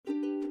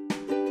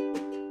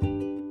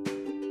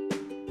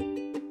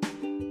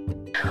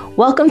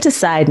Welcome to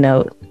Side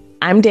Note.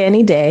 I'm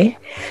Danny Day.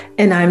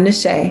 And I'm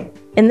Nishay.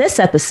 In this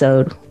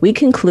episode, we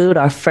conclude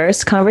our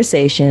first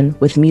conversation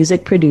with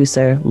music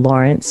producer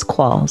Lawrence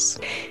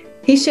Qualls.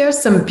 He shares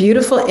some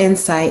beautiful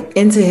insight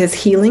into his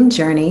healing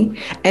journey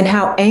and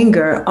how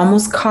anger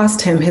almost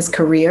cost him his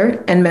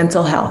career and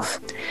mental health.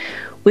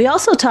 We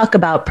also talk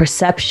about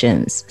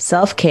perceptions,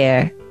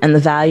 self-care, and the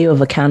value of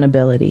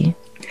accountability.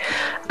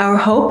 Our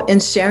hope in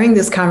sharing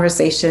this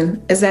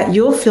conversation is that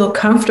you'll feel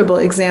comfortable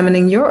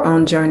examining your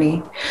own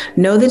journey.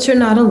 Know that you're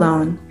not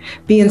alone.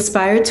 Be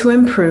inspired to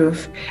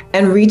improve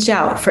and reach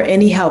out for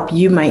any help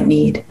you might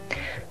need.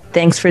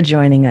 Thanks for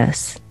joining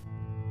us.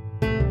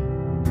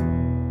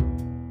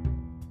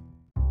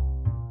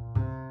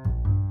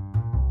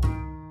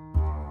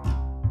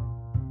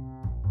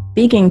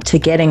 Speaking to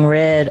getting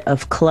rid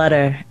of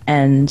clutter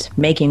and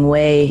making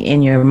way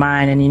in your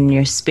mind and in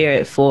your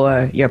spirit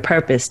for your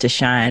purpose to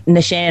shine.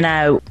 Nishay and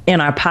I, in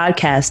our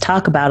podcast,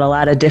 talk about a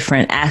lot of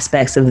different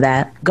aspects of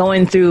that,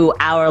 going through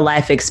our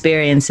life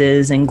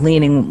experiences and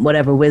gleaning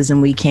whatever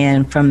wisdom we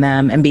can from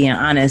them and being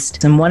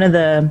honest. And one of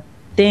the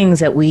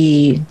things that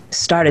we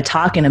started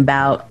talking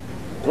about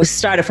was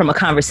started from a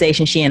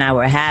conversation she and I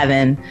were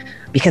having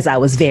because I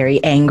was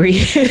very angry.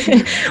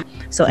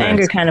 So nice.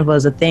 Anger kind of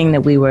was a thing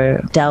that we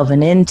were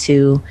delving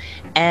into.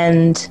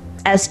 And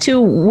as two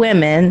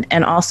women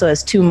and also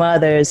as two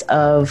mothers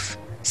of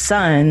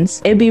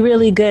sons, it'd be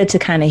really good to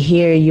kind of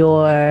hear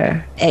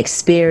your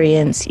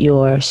experience,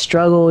 your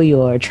struggle,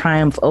 your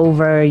triumph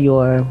over,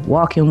 your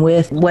walking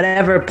with,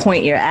 whatever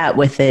point you're at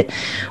with it,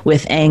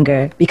 with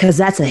anger, because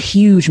that's a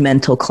huge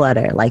mental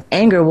clutter. Like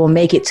anger will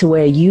make it to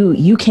where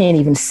you can't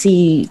even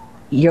see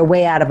your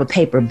way out of a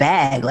paper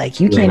bag. Like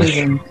you can't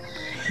even...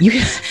 You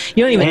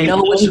don't even know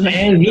what you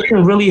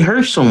can really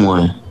hurt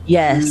someone.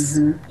 Yes.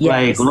 Mm-hmm.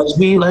 Yes.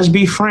 Like let's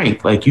be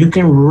frank. Like you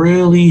can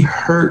really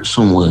hurt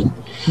someone.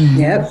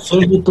 Yep.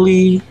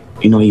 Physically,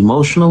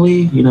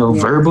 emotionally,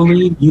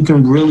 verbally, you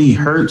can really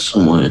hurt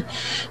someone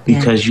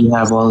because you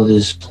have all of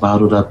this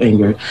bottled up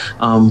anger.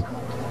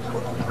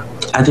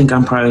 I think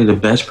I'm probably the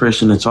best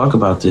person to talk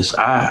about this.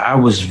 I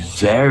was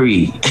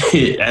very,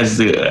 as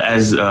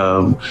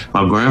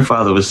my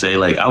grandfather would say,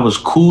 like I was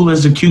cool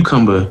as a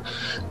cucumber,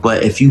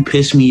 but if you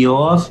piss me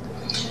off,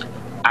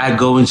 I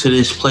go into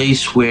this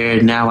place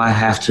where now I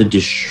have to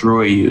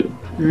destroy you,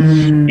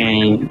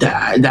 and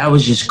that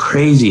was just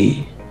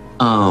crazy.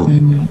 There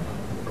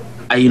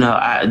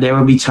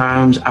would be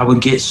times I would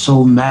get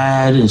so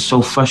mad and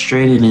so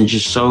frustrated and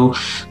just so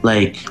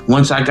like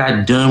once I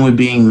got done with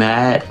being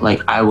mad,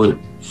 like I would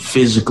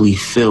physically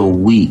feel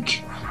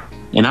weak.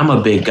 And I'm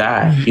a big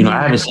guy.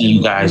 I haven't seen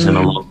you guys in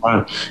a long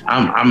time.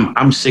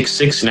 I'm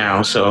 6'6"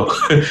 now, so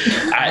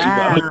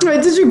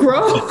Wait, did you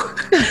grow?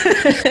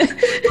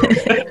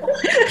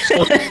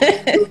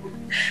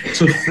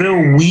 To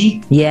feel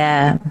weak,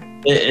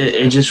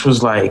 it just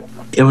was like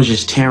it was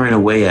just tearing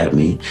away at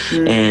me.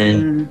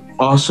 And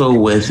also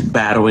with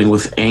battling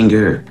with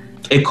anger,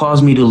 it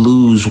caused me to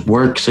lose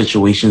work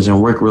situations and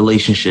work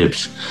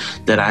relationships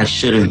that I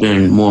should have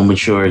been more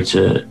mature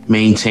to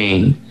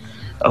maintain,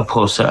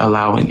 opposed to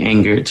allowing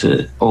anger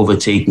to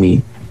overtake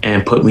me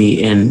and put me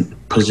in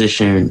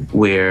position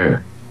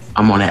where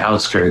I'm on the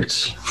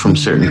outskirts from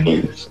certain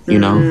things,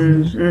 And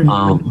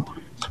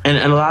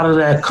a lot of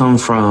that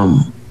comes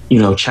from,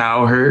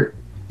 child hurt,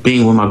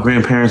 being with my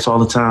grandparents all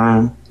the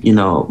time, me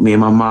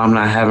and my mom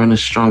not having the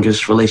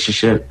strongest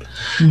relationship.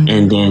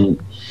 And then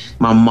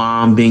my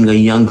mom being a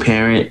young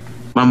parent.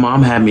 My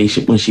mom had me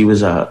when she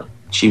was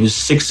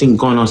 16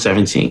 going on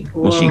 17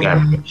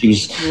 when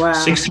she's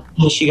 16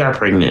 when she got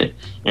pregnant,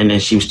 and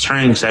then she was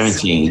turning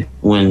 17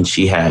 when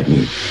she had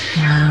me.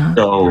 Wow.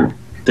 So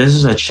this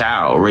is a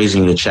child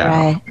raising a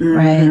child.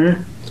 Right.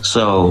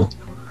 So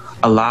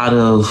a lot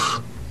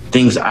of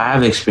things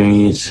I've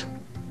experienced,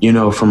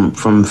 from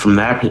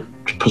that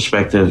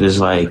perspective is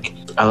like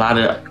a lot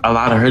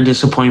of her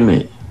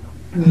disappointment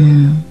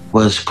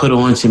was put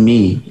on to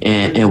me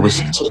and it was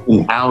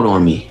taken out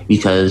on me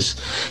because,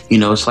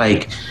 it's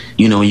like,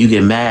 when you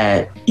get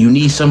mad, you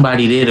need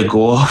somebody there to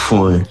go off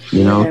on,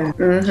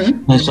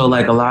 And so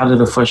like a lot of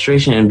the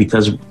frustration, and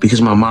because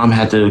my mom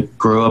had to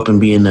grow up and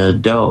be an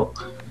adult,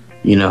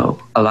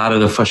 a lot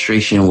of the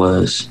frustration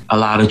was a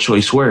lot of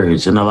choice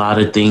words and a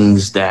lot of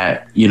things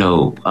that,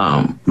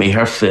 made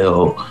her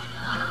feel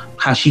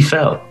how she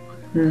felt.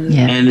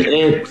 Yeah.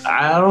 And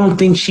I don't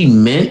think she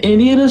meant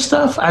any of this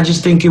stuff. I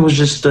just think it was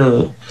just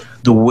the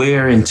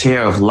wear and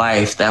tear of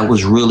life that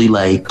was really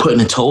like putting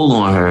a toll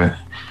on her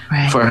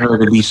for her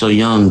to be so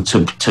young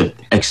to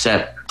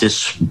accept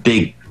this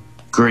big,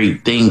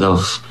 great thing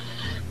of,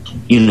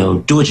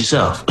 do it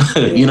yourself,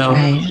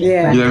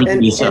 Yeah. Do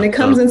everything yourself. And it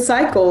comes in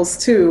cycles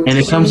too. And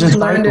it comes in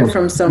cycles. Learned it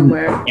from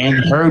somewhere. And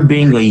her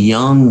being a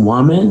young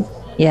woman,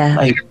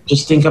 like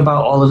just think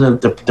about all of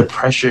the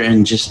pressure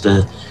and just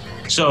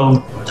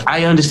so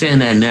I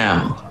understand that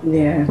now.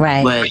 Yeah.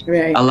 Right. But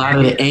a lot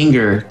of the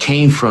anger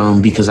came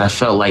from because I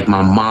felt like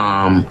my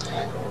mom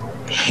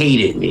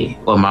hated me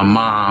or my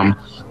mom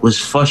was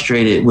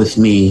frustrated with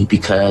me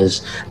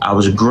because I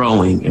was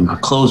growing and my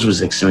clothes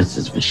was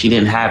expensive and she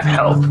didn't have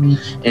help.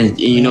 And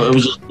you know, it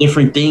was just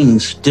different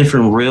things,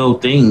 different real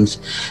things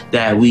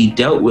that we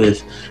dealt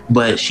with.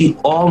 But she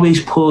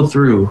always pulled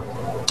through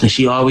and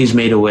she always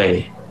made a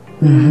way.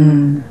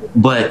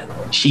 But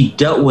she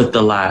dealt with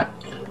a lot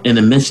in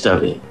the midst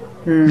of it.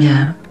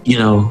 You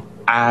know,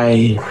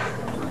 I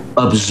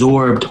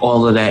absorbed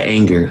all of that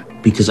anger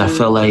because I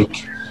felt like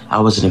I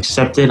wasn't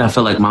accepted. I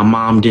felt like my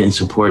mom didn't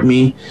support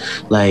me.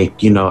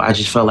 Like, you know, I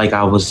just felt like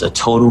I was a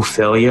total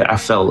failure. I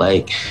felt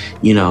like,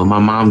 you know, my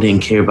mom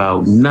didn't care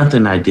about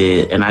nothing I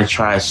did. And I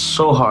tried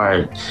so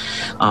hard.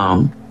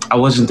 I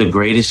wasn't the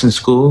greatest in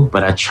school,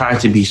 but I tried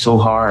to be so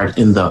hard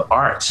in the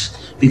arts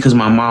because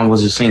my mom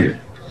was a singer.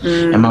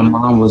 And my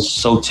mom was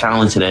so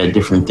talented at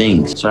different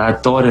things. So I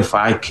thought if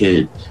I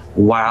could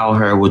wow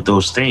her with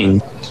those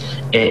things,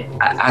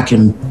 I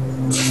can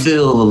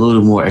feel a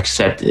little more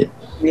accepted.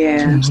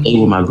 Stay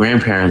with my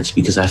grandparents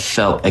because I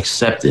felt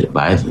accepted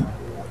by them.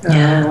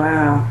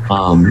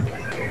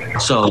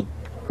 So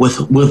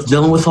with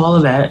dealing with all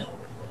of that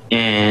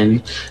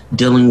and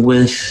dealing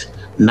with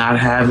not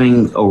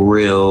having a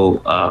real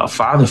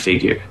father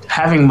figure,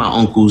 having my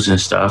uncles and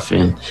stuff,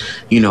 and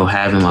you know,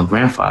 having my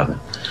grandfather,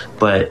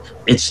 but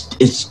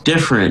it's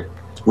different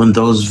when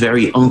those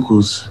very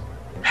uncles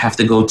have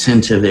to go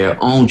tend to their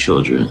own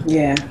children.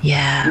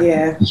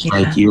 It's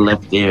like you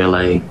left there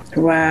like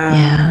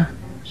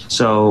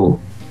So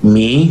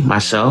me,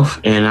 myself,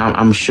 and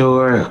I'm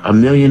sure a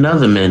million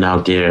other men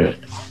out there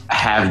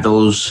have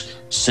those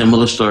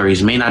similar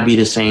stories. May not be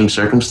the same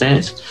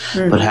circumstance,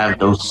 but have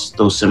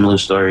those similar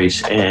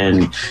stories.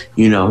 And,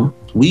 you know,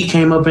 we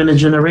came up in a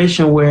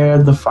generation where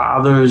the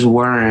fathers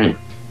weren't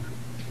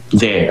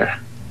there,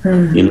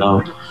 you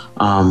know,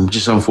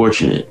 just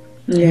unfortunate.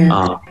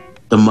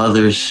 The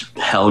mothers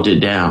held it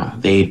down.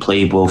 They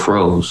played both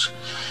roles.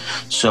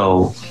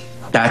 So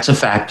that's a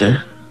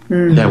factor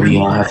that we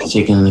all have to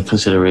take into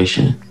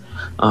consideration.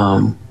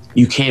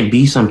 You can't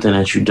be something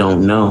that you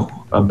don't know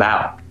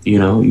about. You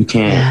know, you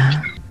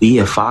can't be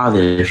a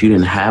father if you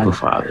didn't have a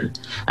father.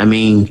 I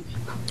mean,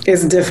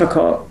 it's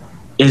difficult.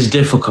 It's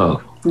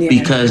difficult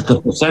because the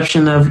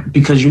perception of,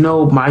 because, you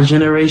know, my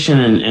generation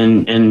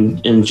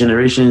and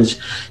generations,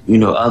 you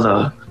know,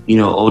 other, you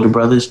know, older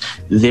brothers,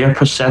 their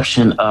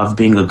perception of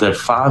being a good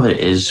father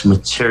is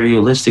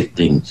materialistic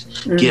things.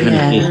 Giving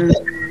it,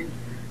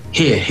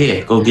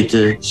 here, go get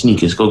the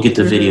sneakers, go get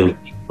the video,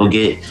 go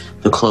get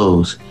the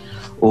clothes,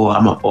 or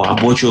I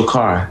bought you a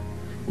car,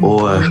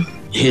 or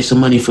here's some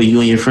money for you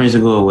and your friends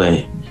to go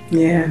away.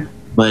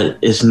 But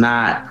it's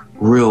not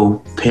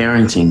real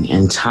parenting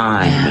and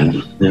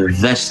time and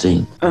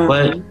investing.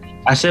 But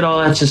I said all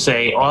that to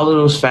say all of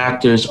those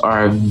factors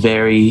are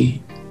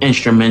very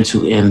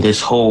instrumental in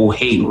this whole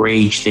hate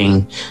rage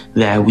thing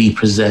that we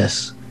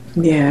possess.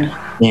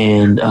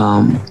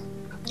 And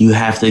you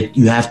have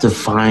to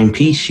find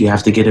peace. You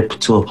have to get it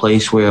to a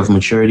place where of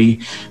maturity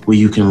where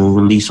you can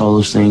release all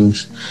those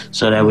things,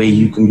 so that way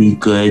you can be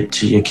good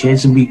to your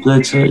kids and be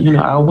good to, you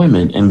know, our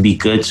women, and be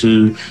good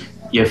to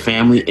your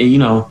family, and, you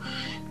know,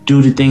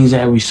 do the things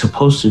that we're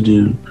supposed to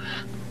do.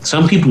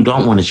 Some people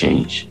don't want to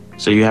change,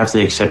 so you have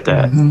to accept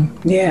that.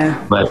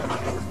 But,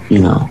 you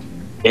know,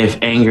 if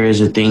anger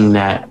is a thing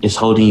that is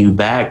holding you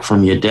back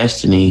from your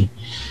destiny,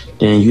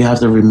 then you have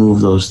to remove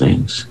those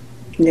things.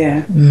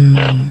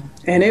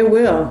 And it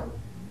will.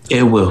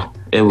 It will.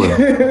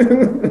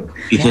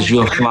 Because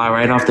you'll fly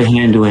right off the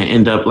handle and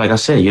end up, like I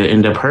said, you'll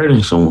end up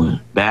hurting someone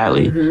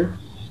badly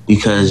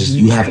because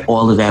you have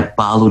all of that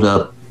bottled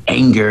up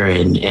anger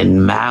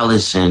and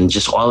malice and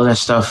just all of that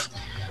stuff.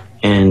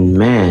 And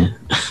man,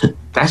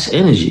 that's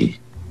energy.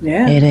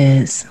 It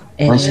is.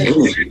 That's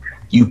energy.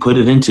 You put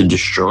it into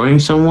destroying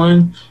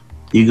someone,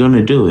 you're going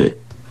to do it.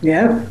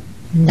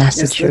 That's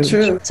the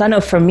truth. So I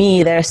know for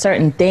me, there are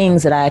certain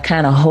things that I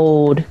kind of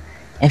hold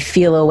and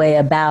feel a way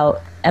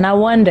about. And I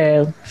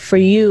wonder, for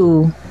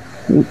you,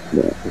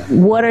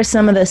 what are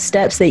some of the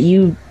steps that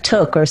you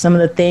took, or some of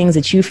the things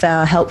that you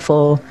found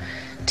helpful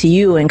to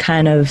you in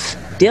kind of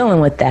dealing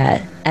with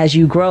that as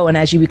you grow and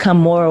as you become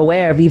more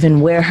aware of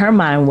even where her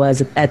mind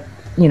was at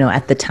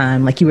the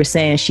time? Like you were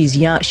saying, she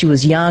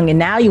was young, and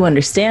now you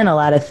understand a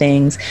lot of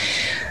things.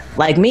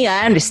 Like me,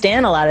 I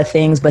understand a lot of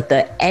things, but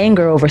the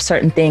anger over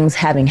certain things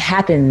having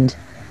happened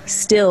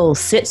still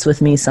sits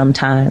with me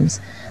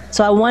sometimes.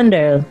 So I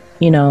wonder,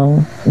 you know,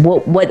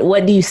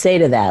 what do you say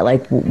to that?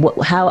 Like,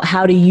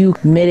 how do you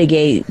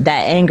mitigate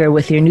that anger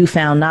with your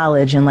newfound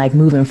knowledge and like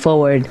moving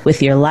forward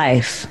with your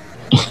life?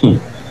 You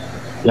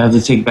have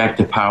to take back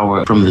the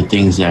power from the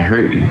things that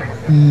hurt you.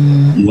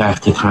 You have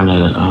to kind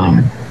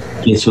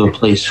of get to a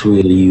place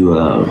where you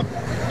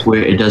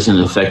where it doesn't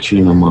affect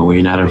you no more, where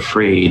you're not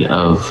afraid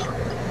of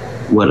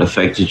what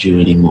affected you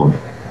anymore.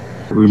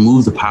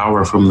 Remove the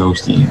power from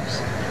those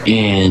things,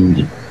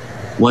 and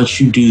once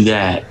you do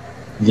that,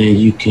 then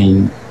you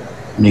can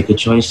make a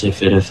choice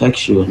if it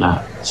affects you or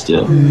not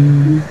still.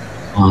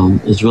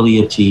 It's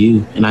really up to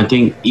you. And I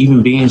think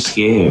even being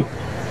scared,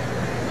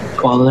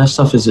 all of that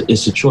stuff is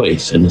a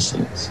choice in a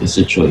sense. It's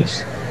a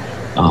choice.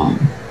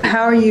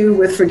 how are you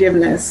with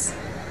forgiveness?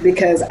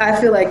 Because I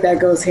feel like that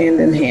goes hand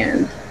in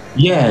hand.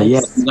 Yeah.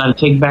 You got to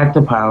take back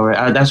the power.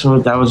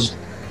 That was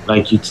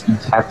like you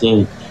tapped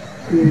in.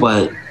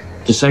 But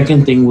the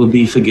second thing would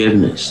be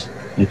forgiveness.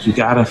 Like, you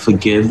got to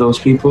forgive those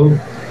people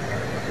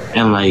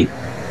and like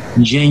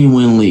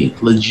genuinely,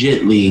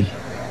 legitly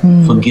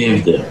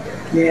forgive them.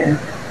 Yeah.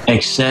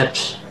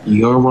 Accept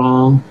you're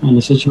wrong in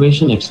the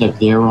situation, accept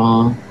they're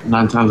wrong.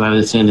 9 times out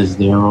of 10 is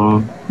they're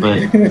wrong.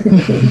 But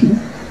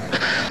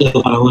you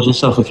gotta hold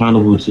yourself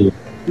accountable too.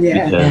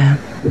 Yeah.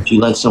 Because if you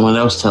let someone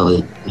else tell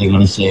it, they're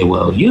gonna say,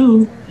 well,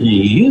 you.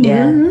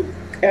 Yeah.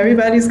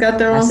 Everybody's got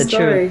their own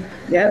story. Truth.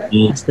 Yep.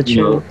 That's the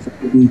truth. It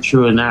could be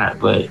true or not,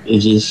 but it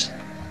just,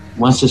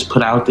 once it's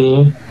put out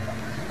there,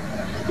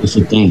 it's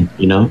a thing,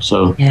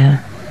 So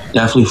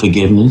definitely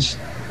forgiveness.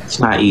 It's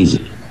not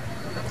easy.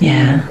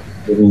 Yeah.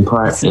 The forgiving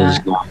part is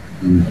not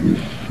easy.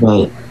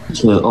 But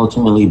to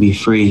ultimately be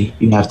free,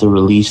 you have to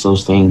release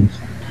those things.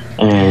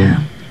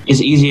 And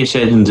it's easier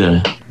said than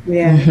done.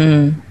 Yeah.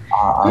 Mm-hmm.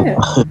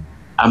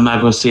 I'm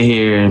not going to sit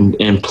here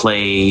and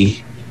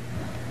play,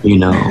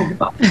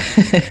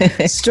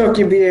 stroke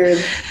your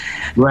beard.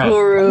 Right.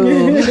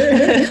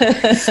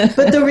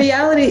 But the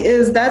reality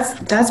is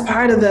that's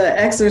part of the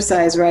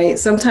exercise, right?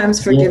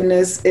 Sometimes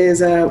forgiveness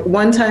is a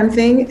one-time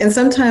thing, and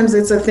sometimes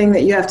it's a thing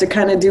that you have to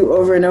kind of do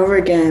over and over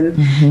again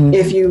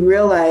if you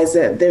realize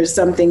that there's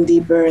something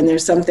deeper and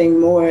there's something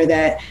more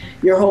that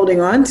you're holding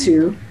on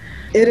to.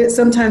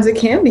 Sometimes it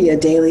can be a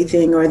daily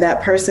thing, or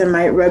that person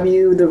might rub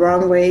you the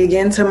wrong way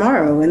again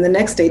tomorrow and the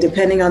next day,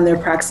 depending on their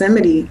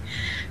proximity.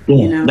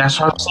 Yeah, that's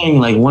what I'm saying.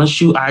 Like, once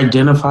you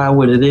identify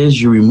what it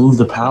is, you remove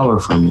the power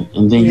from it,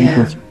 and then you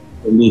can,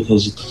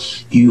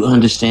 because you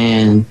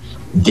understand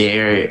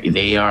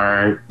they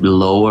are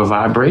lower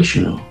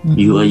vibrational.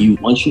 You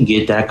once you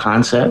get that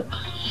concept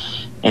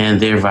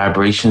and their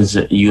vibrations,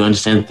 you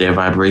understand that their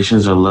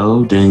vibrations are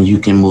low, then you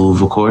can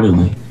move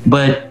accordingly.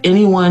 But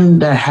anyone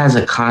that has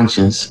a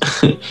conscience,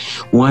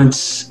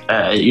 once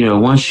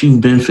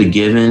you've been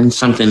forgiven,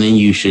 something in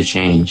you should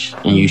change,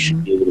 and you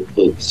should be able to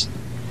fix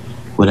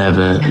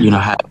whatever,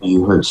 how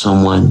you hurt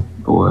someone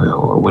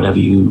or whatever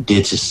you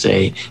did to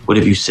say,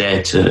 whatever you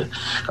said to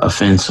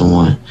offend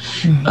someone.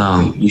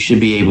 You should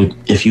be able,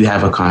 if you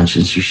have a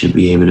conscience, you should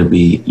be able to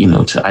be,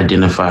 to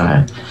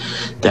identify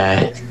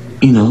that,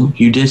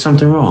 you did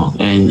something wrong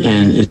and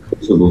it's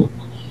fixable.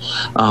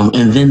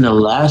 And then the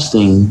last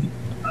thing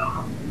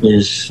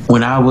is,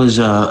 when I was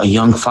a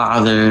young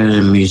father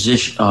and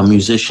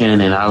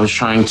musician, and I was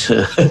trying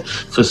to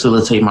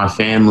facilitate my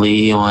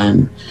family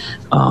on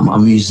a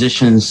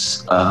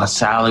musician's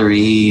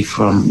salary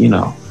from,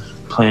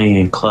 playing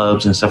in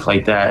clubs and stuff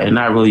like that, and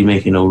not really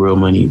making no real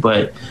money,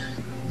 but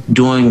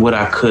doing what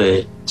I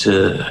could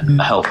to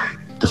help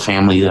the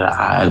family that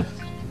I've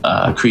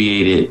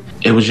created.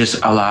 It was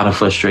just a lot of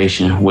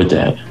frustration with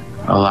that.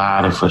 A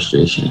lot of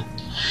frustration.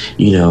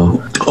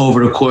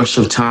 Over the course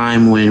of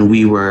time when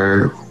we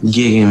were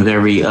gigging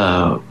very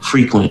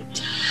frequent,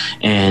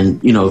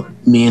 and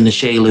me and the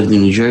Shay lived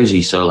in New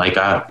Jersey, so like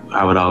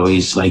I would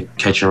always like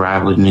catch a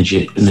ride with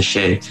in the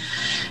Shay,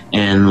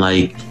 and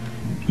like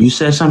you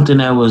said something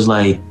that was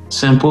like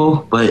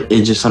simple, but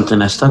it's just something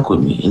that stuck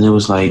with me, and it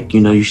was like,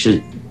 you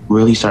should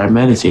really start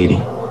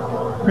meditating.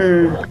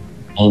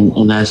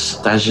 And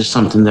that's just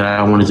something that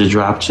I wanted to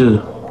drop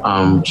too.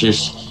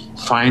 Just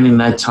finding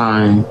that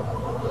time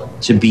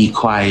to be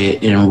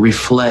quiet and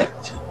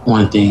reflect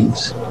on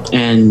things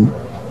and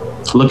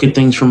look at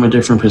things from a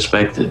different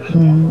perspective.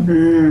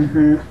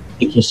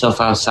 Take yourself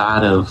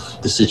outside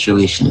of the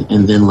situation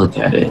and then look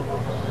at it.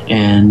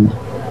 And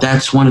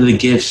that's one of the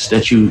gifts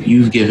that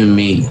you've given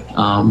me,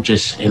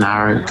 just in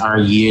our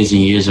years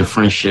and years of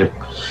friendship,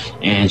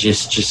 and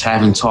just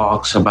having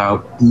talks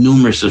about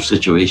numerous of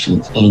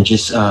situations, and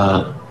just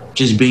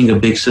being a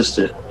big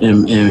sister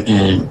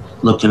and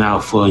looking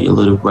out for your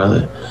little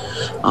brother.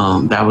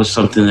 That was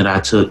something that I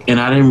took, and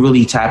I didn't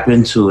really tap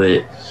into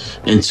it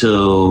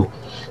until,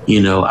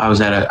 I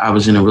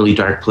was in a really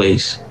dark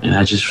place, and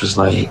I just was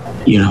like,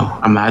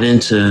 I'm not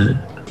into,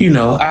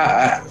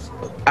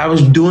 I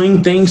was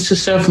doing things to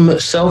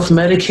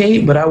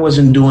self-medicate, but I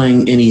wasn't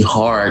doing any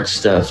hard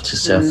stuff to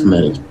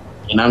self-medicate.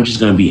 And I'm just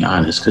going to be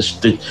honest, because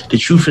the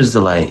truth is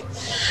the light.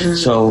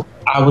 So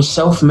I was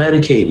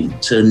self-medicating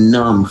to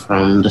numb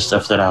from the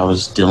stuff that I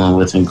was dealing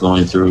with and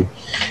going through,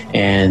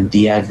 and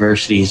the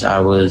adversities I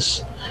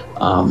was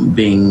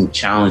being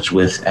challenged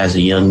with as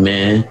a young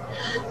man,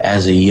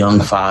 as a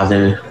young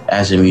father,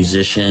 as a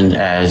musician,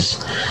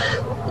 as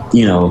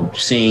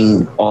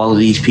seeing all of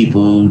these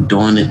people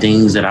doing the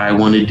things that I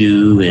want to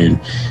do, and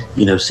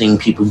seeing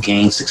people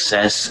gain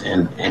success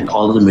and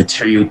all of the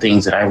material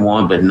things that I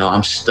want, but no,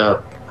 I'm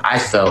stuck. I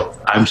felt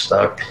I'm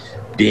stuck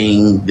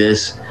being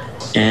this,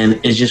 and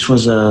it just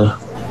was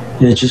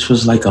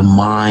like a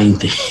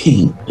mind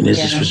thing, and it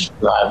just was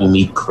driving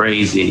me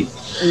crazy,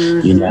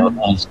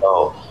 And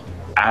so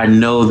I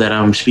know that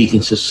I'm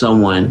speaking to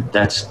someone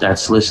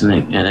that's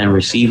listening and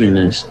receiving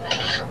this.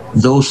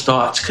 Those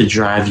thoughts could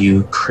drive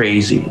you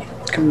crazy.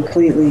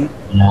 Completely.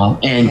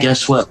 And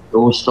guess what?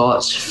 Those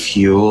thoughts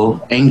fuel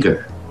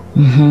anger.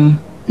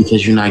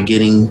 because you're not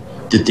getting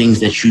the things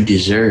that you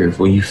deserve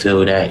or you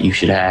feel that you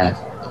should have,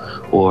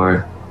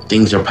 or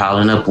things are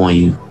piling up on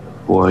you,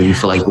 or you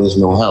feel like there's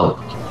no help,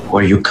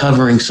 or you're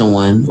covering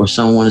someone or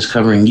someone is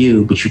covering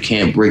you, but you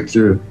can't break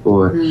through,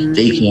 or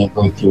they can't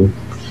break through.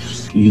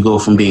 You go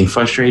from being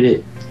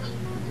frustrated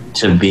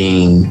to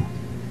being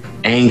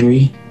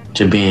angry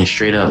to being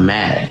straight up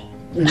mad.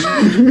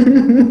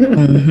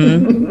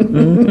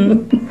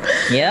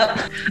 Yep.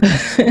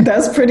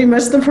 That's pretty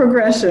much the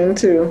progression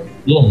too.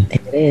 Yeah.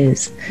 It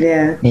is.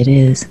 Yeah. It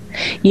is.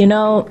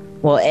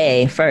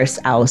 Well, first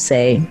I'll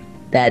say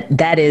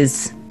that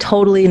is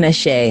totally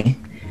Nashe,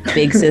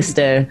 big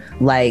sister,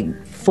 like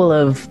full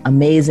of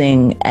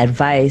amazing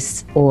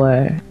advice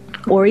or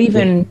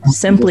even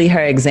simply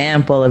her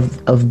example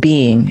of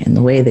being and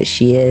the way that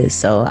she is.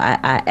 So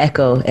I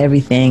echo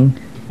everything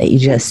that you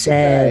just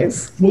said.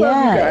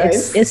 Yeah,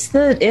 it's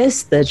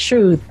the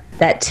truth.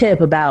 That tip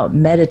about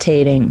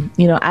meditating,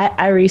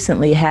 I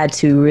recently had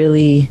to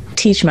really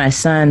teach my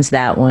sons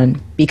that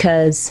one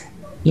because,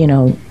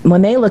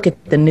 when they look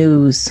at the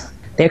news,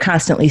 they're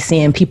constantly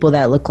seeing people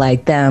that look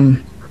like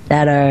them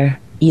that are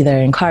either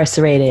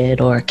incarcerated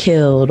or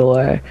killed,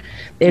 or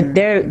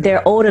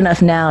they're old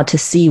enough now to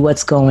see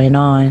what's going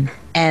on.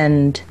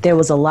 And there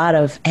was a lot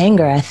of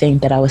anger, I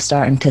think, that I was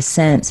starting to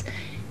sense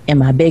in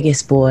my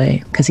biggest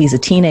boy, because he's a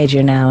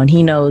teenager now, and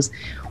he knows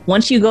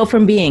once you go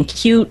from being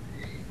cute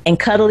and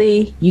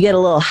cuddly, you get a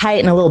little height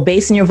and a little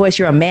bass in your voice,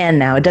 you're a man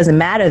now. It doesn't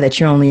matter that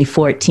you're only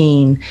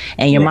 14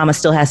 and your mama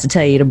still has to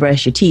tell you to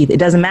brush your teeth. It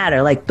doesn't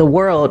matter. Like the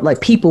world,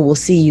 like people will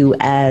see you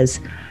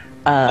as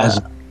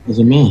a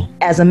man.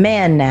 As a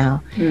man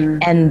now.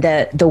 And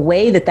the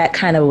way that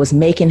kind of was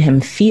making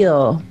him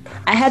feel,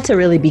 I had to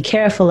really be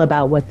careful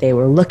about what they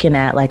were looking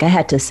at. Like I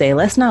had to say,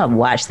 let's not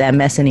watch that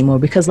mess anymore,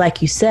 because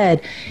like you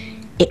said,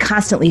 it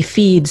constantly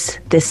feeds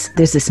there's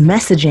this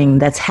messaging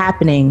that's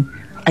happening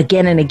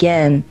again and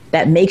again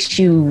that makes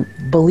you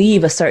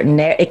believe a certain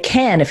it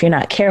can, if you're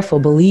not careful,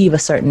 believe a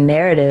certain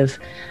narrative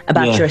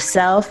about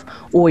yourself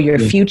or your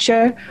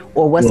future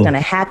or what's going to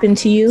happen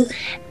to you.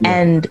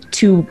 And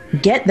to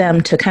get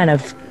them to kind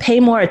of pay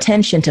more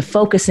attention to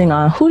focusing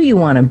on who do you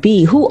want to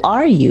be? Who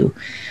are you?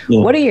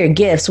 What are your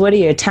gifts? What are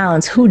your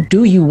talents? Who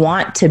do you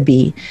want to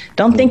be?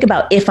 Don't think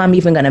about if I'm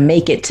even going to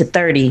make it to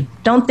 30.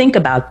 Don't think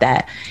about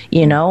that.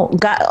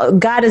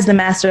 God is the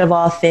master of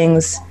all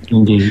things.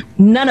 Indeed.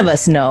 None of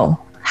us know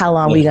how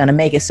long we're going to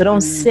make it. So don't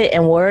sit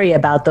and worry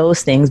about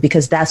those things,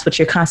 because that's what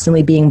you're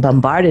constantly being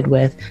bombarded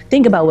with.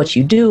 Think about what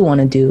you do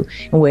want to do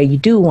and where you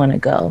do want to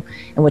go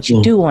and what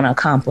you do want to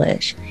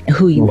accomplish and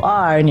who you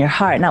are in your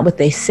heart, not what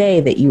they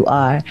say that you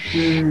are.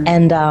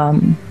 And,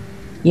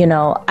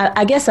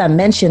 I guess I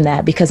mentioned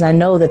that because I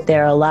know that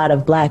there are a lot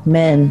of Black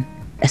men,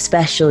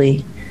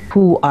 especially,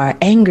 who are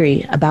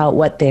angry about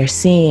what they're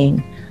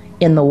seeing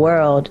in the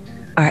world,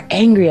 are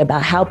angry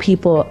about how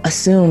people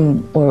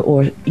assume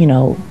or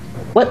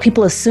what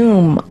people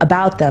assume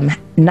about them,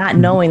 not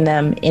knowing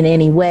them in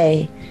any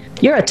way.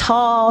 You're a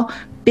tall,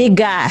 big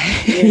guy,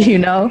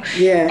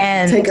 Yeah,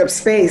 and take up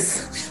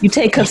space. You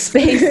take up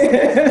space.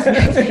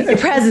 Your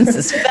presence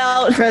is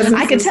felt.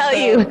 I can tell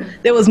you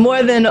there was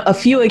more than a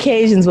few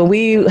occasions when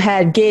we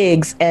had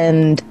gigs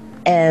and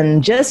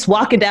just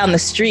walking down the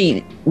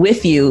street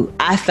with you,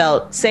 I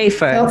felt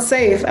safer. Felt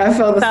safe. I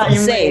felt the same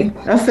safe.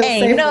 way. I felt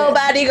Ain't safe.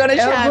 nobody gonna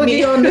try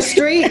me. El Boogie on the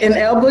street and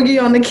El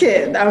Boogie on the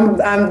kid.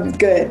 I'm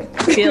good.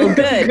 Feel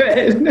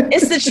good.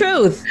 It's the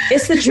truth.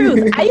 It's the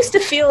truth. I used to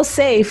feel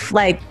safe,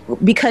 like,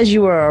 because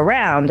you were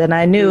around, and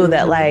I knew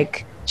that,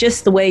 like,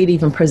 just the way you'd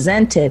even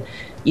presented,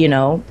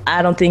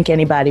 I don't think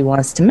anybody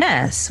wants to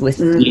mess with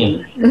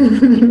me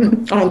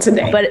on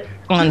today. But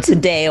on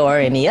today or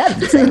any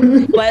other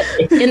day. But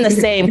in the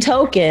same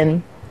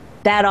token,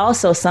 that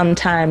also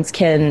sometimes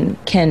can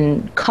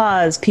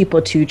cause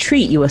people to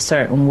treat you a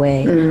certain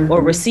way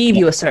or receive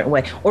you a certain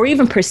way, or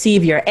even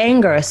perceive your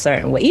anger a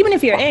certain way. Even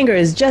if your anger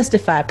is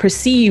justified,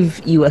 perceive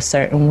you a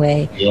certain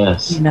way.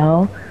 Yes.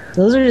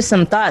 Those are just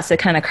some thoughts that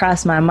kind of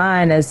crossed my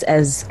mind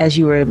as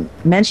you were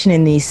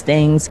mentioning these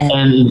things.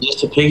 And just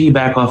to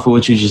piggyback off of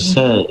what you just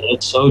said,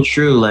 it's so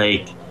true.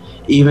 Like,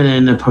 even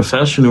in the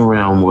professional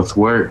realm with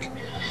work,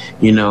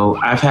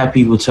 I've had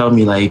people tell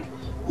me, like,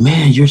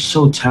 man, you're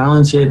so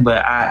talented,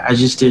 but I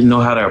just didn't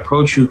know how to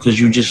approach you because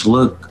you just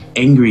look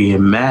angry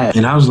and mad.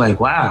 And I was like,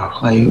 wow,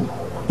 like,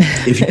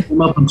 if you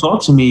come up and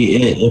talk to me,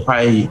 it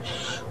probably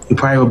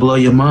would blow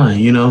your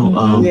mind,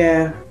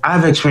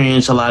 I've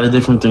experienced a lot of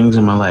different things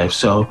in my life.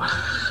 So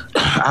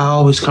I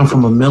always come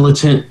from a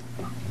militant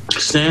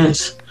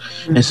stance,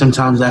 and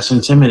sometimes that's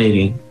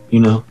intimidating.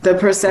 The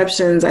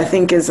perceptions, I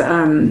think, is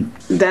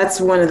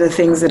that's one of the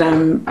things that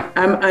I'm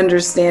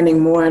understanding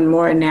more and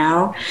more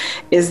now,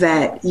 is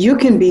that you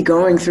can be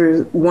going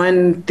through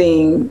one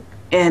thing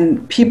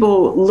and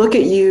people look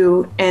at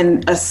you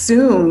and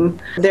assume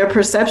their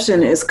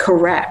perception is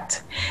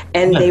correct,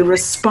 and they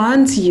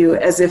respond to you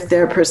as if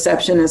their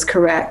perception is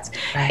correct,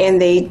 and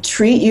they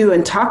treat you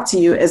and talk to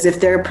you as if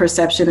their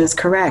perception is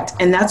correct.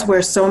 And that's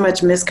where so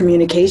much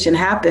miscommunication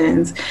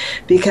happens,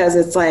 because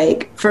it's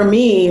like, for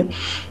me,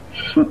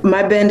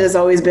 my bend has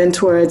always been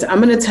towards,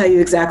 I'm going to tell you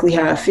exactly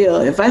how I feel.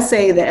 If I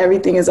say that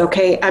everything is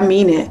okay, I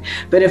mean it.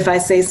 But if I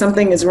say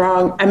something is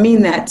wrong, I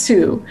mean that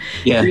too.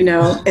 Yeah. You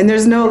know, and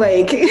there's no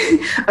like,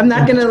 I'm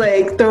not going to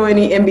like throw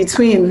any in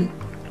between.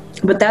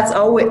 But that's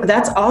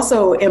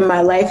also in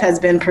my life has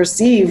been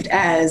perceived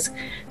as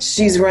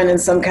she's running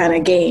some kind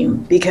of game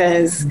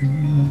because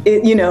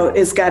it, you know,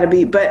 it's got to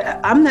be. But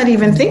I'm not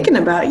even thinking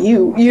about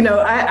you. You know,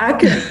 I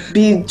could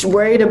be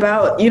worried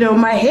about, you know,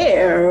 my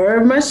hair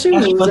or my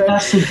shoes.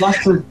 That's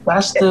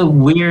the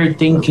weird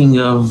thinking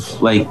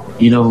of, like,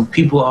 you know,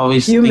 people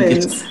always think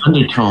it's an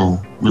undertone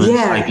when it's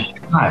like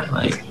it's not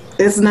like.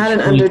 It's not an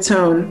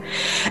undertone.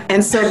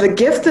 And so the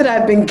gift that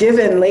I've been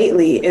given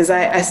lately is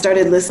I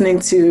started listening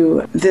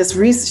to this.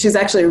 She's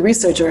actually a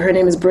researcher. Her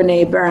name is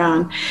Brene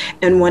Brown.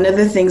 And one of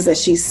the things that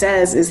she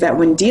says is that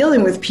when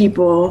dealing with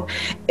people,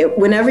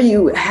 whenever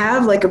you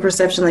have like a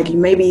perception, like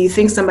maybe you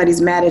think somebody's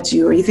mad at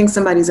you or you think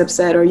somebody's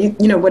upset or, you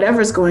know,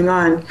 whatever's going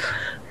on,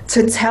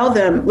 to tell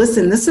them,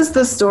 listen, this is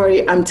the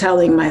story I'm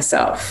telling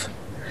myself.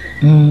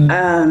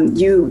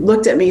 You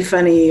looked at me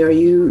funny, or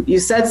you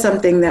said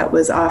something that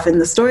was off. And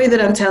the story that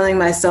I'm telling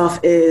myself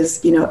is,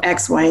 you know,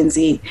 X, Y, and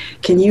Z.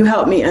 Can you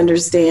help me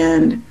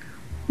understand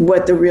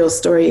what the real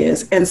story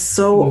is? And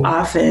so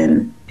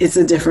often it's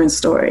a different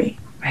story.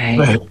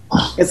 Right.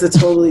 It's a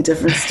totally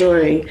different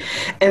story.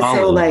 And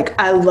so like,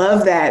 I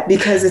love that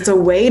because it's a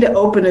way to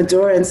open a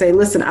door and say,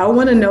 listen, I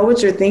want to know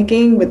what you're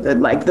thinking, but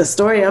the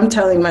story I'm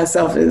telling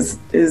myself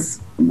is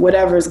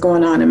whatever's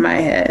going on in my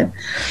head.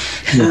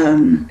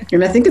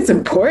 And I think it's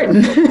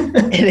important.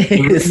 It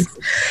is.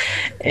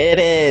 It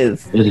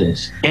is. It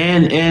is.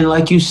 And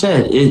like you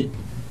said,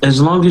 as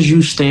long as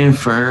you stand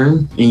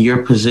firm in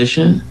your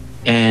position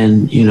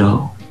and, you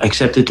know,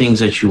 accept the things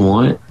that you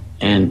want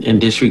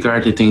and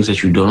disregard the things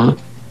that you don't,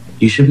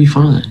 you should be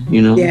fine, you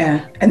know?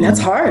 Yeah. And that's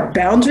hard.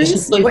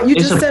 Boundaries. What you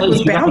just said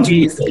was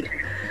boundaries.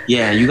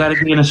 Yeah, you got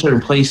to be in a certain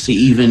place to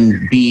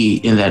even be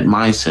in that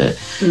mindset.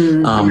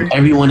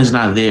 Everyone is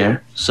not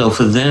there. So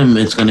for them,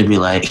 it's going to be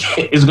like,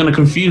 it's going to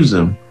confuse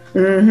them.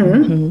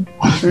 They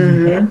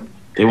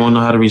won't know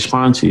how to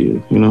respond to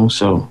you, you know?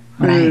 So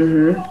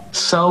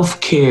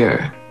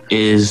self-care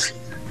is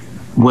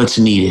what's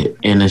needed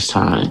in this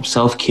time.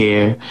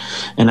 Self-care.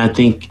 And I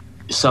think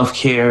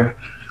self-care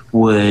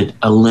would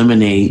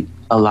eliminate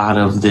a lot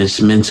of this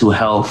mental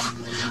health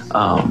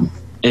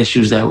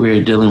issues that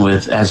we're dealing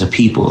with as a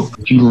people.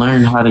 If you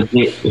learn how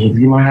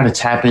to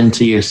tap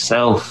into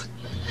yourself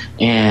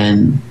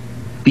and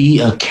be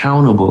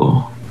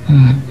accountable,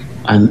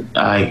 and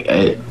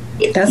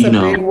that's a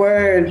big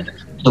word.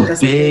 A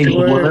big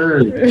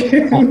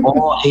word for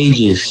all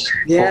ages.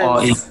 Yes. For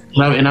all ages.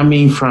 And I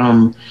mean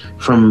from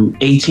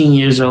 18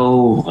 years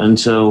old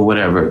until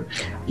whatever.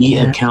 Be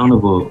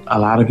accountable. A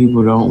lot of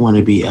people don't want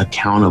to be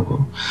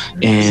accountable.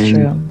 And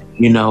true.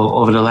 You know,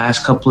 over the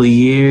last couple of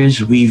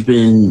years, we've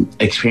been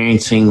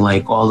experiencing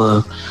like all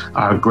of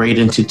our great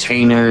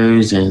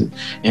entertainers and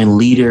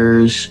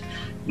leaders,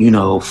 you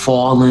know,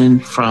 falling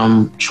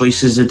from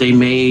choices that they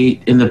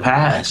made in the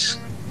past.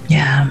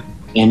 Yeah.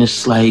 And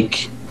it's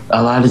like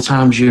a lot of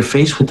times you're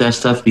faced with that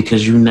stuff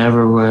because you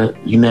never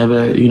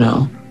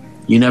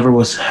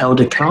was held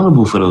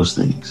accountable for those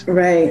things.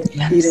 Right.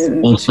 Yes. You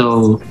didn't. And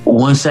so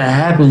once that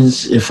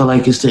happens, it feels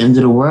like it's the end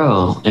of the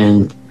world.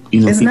 And,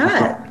 you know, it's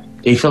not.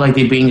 They feel like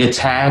they're being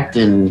attacked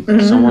and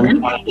someone's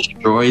trying to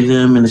destroy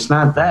them. And it's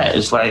not that.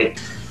 It's like...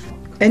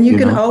 And you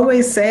can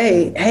always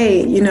say,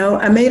 hey, you know,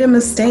 I made a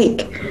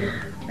mistake.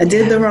 I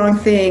did the wrong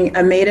thing.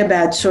 I made a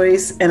bad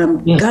choice and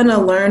I'm going to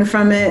learn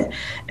from it.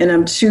 And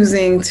I'm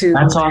choosing to...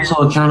 That's also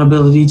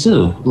accountability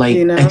too. Like,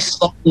 you know?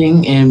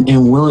 Accepting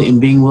and willing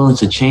and being willing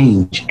to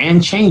change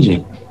and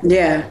changing.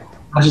 Yeah.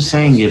 Not just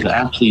saying it, but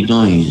actually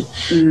doing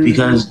it.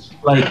 Because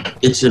like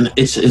it's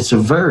a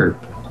verb.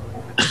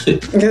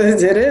 It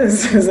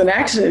is. It's an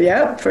action.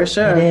 Yep, for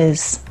sure. It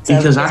is.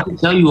 Because I can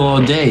tell you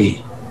all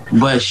day,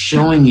 but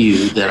showing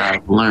you that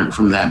I've learned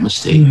from that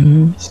mistake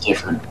is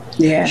different.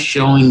 Yeah.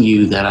 Showing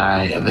you that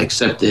I have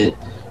accepted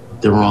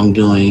the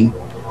wrongdoing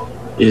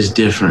is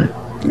different.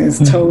 It's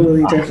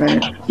totally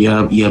different.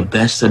 Your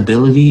best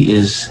ability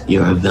is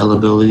your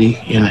availability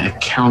and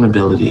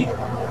accountability.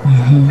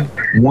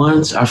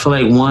 Once,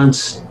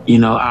 you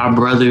know, our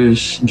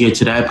brothers get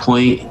to that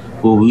point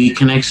where we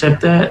can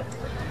accept that,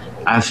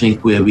 I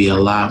think we'll be a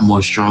lot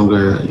more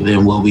stronger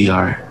than what we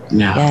are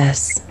now.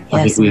 Yes.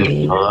 I think we'll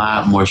be a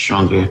lot more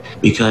stronger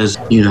because,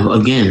 you know,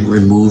 again,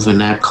 removing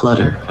that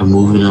clutter,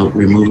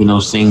 removing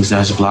those things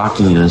that's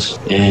blocking us.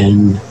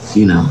 And,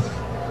 you know,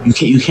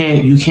 you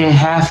can't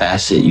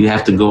half-ass it. You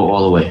have to go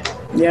all the way.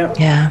 Yep.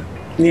 Yeah.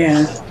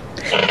 Yeah.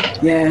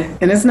 Yeah.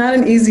 And it's not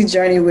an easy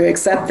journey. We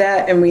accept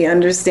that and we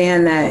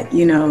understand that,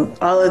 you know,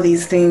 all of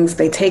these things,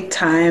 they take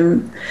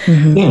time.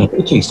 Yeah,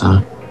 it takes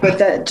time. But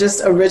that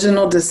just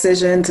original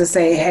decision to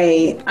say,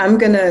 hey, I'm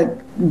going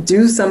to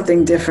do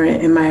something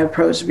different in my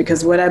approach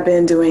because what I've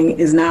been doing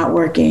is not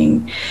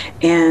working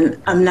and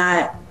I'm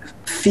not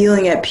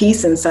feeling at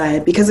peace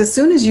inside. Because as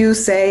soon as you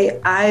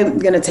say, I'm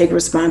going to take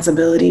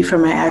responsibility for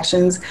my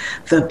actions,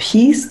 the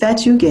peace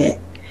that you get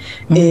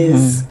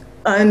is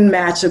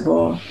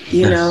unmatchable,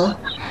 you know?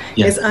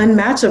 It's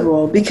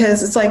unmatchable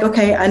because it's like,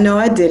 okay, I know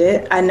I did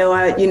it. I know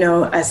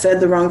I said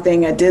the wrong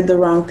thing. I did the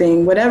wrong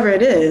thing, whatever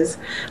it is.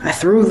 I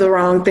threw the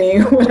wrong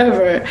thing,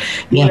 whatever,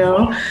 you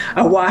know,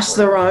 I washed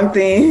the wrong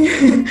thing.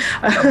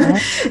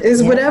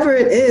 Is whatever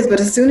it is. But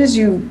as soon as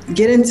you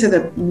get into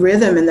the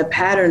rhythm and the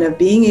pattern of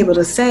being able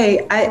to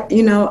say,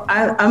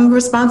 I'm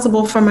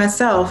responsible for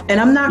myself, and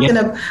I'm not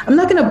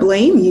gonna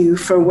blame you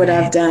for what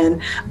I've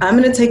done. I'm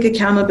gonna take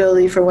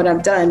accountability for what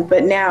I've done.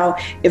 But now,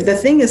 if the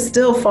thing is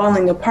still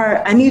falling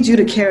apart, I need you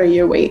to carry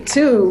your weight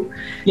too.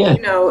 You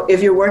know,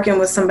 if you're working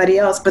with somebody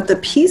else. But the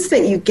peace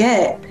that you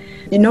get,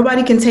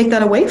 nobody can take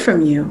that away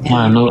from you.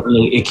 No,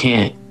 it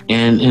can't.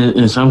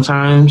 And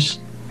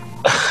sometimes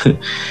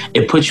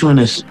it puts you in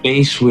a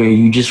space where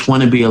you just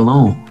want to be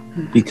alone,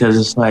 because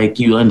it's like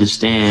you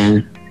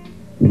understand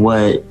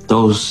what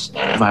those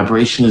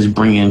vibrations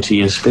bring into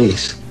your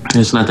space.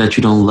 It's not that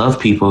you don't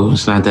love people.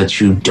 It's not that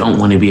you don't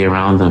want to be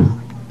around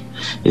them.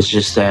 It's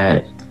just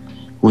that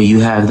when you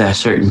have that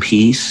certain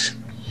peace,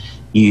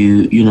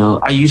 you know,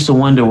 I used to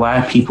wonder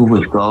why people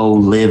would go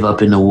live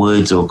up in the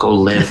woods or go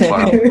live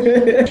far. I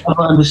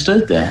never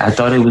understood that. I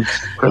thought it was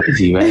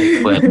crazy,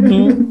 right? But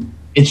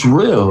it's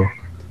real,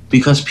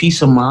 because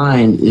peace of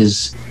mind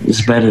is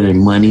better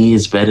than money.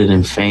 It's better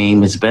than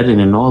fame. It's better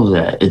than all of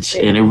that.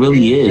 And it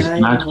really is.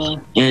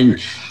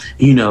 And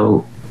you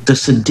know, the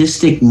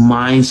sadistic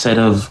mindset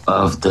of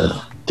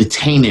the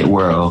tainted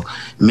world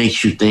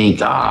makes you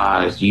think,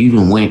 you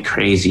even went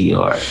crazy,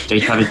 or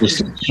they try to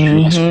dismiss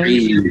you as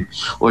crazy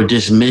or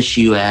dismiss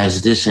you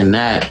as this and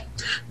that.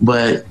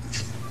 But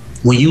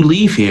when you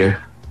leave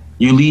here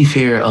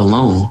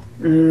alone.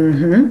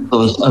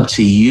 So it's up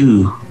to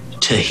you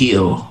to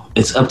heal.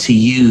 It's up to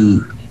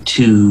you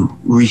to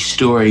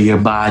restore your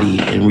body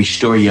and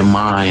restore your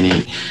mind,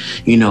 and,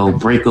 you know,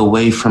 break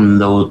away from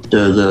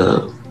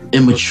the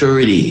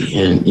immaturity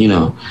and, you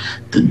know,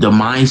 the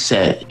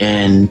mindset,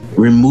 and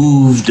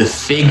remove the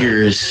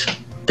figures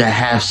that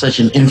have such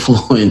an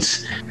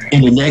influence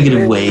in a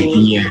negative way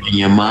in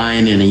your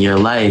mind and in your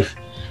life.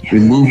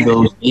 Remove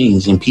those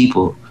things in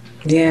people.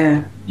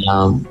 You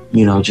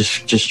know,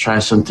 just try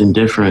something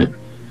different.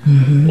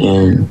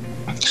 And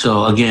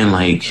so again,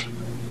 like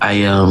I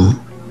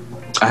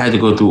had to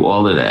go through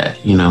all of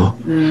that, you know,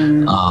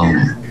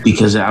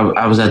 because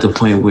I was at the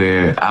point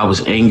where I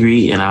was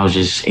angry, and I was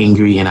just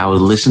angry, and I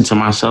would listen to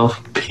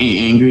myself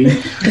being angry.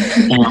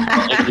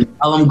 And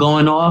while I'm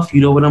going off,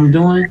 you know what I'm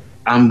doing?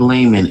 I'm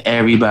blaming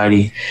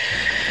everybody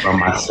but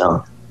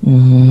myself.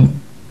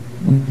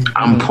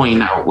 I'm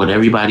pointing out what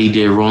everybody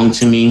did wrong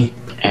to me,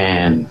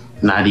 and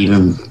not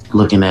even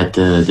looking at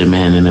the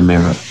man in the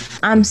mirror.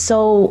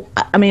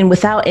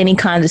 Without any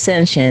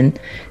condescension,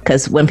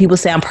 because when people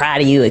say I'm proud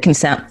of you, it can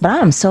sound, but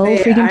I'm so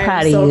freaking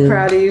proud of you. I'm so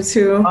proud of you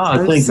too.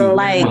 I'm so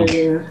proud of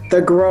you.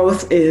 The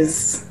growth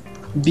is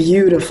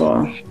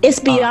beautiful. It's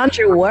beyond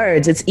your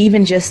words. It's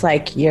even just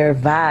like your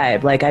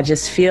vibe. Like, I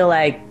just feel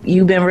like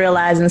you've been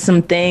realizing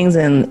some things,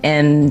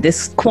 and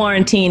this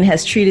quarantine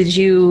has treated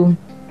your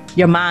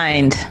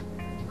mind.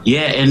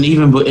 Yeah, and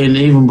even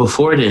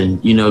before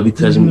then, you know,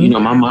 because you know,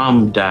 my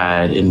mom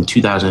died in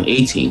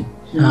 2018.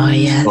 Oh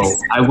yes. So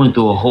I went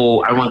through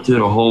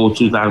the whole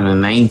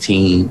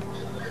 2019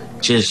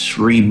 just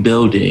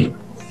rebuilding.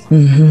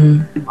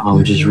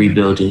 Just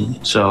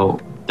rebuilding. So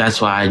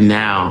that's why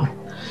the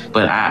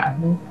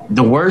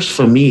worst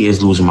for me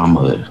is losing my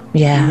mother.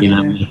 Yeah. You know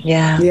what I mean?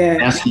 Yeah.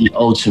 That's the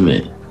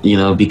ultimate, you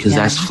know, because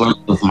that's flesh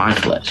of my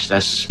flesh.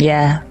 That's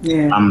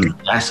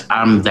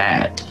I'm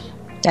that.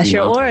 That's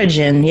your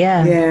origin.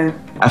 Yeah.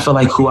 I feel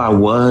like who I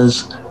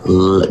was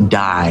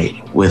died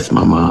with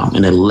my mom,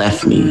 and it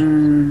left me.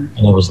 And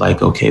it was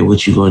like, okay,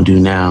 what you gonna do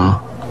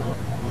now?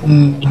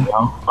 You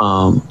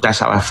know, that's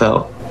how I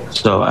felt.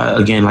 So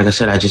again, like I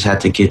said, I just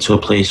had to get to a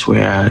place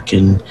where I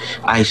can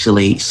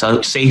isolate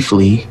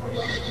safely,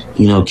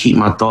 you know, keep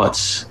my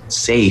thoughts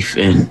safe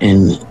and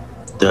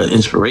the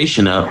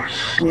inspiration up.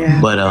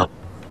 But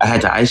I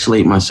had to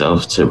isolate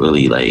myself to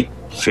really like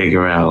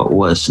figure out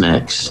what's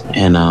next.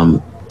 And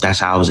that's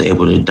how I was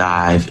able to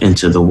dive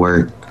into the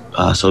work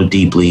so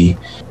deeply.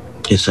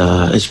 It's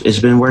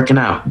been working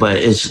out, but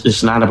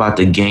it's not about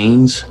the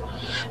gains.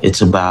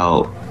 It's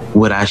about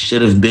what I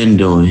should have been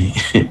doing.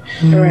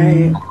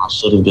 Right. I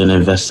should have been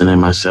investing in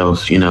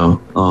myself, you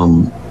know,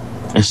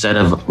 instead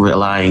of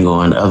relying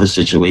on other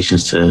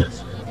situations to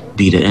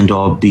be the end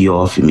all be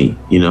all for me,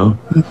 you know?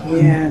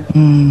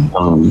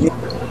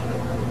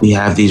 We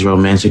have these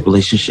romantic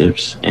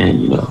relationships,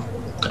 and, you know,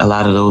 a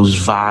lot of those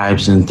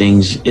vibes and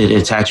things, it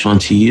attach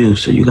onto you.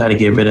 So you got to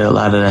get rid of a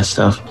lot of that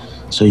stuff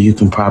so you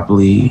can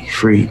properly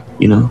free,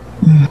 you know?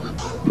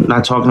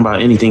 Not talking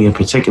about anything in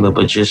particular,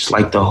 but just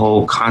like the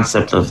whole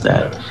concept of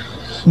that.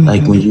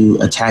 Like when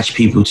you attach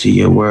people to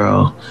your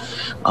world,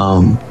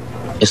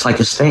 it's like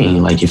a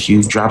stain. Like if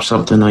you drop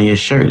something on your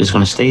shirt, it's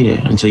going to stay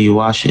there until you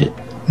wash it.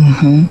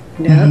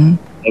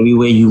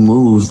 Everywhere you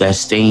move, that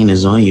stain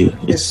is on you.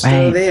 It's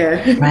still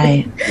there.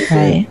 Right.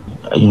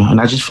 You know, and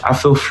I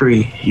feel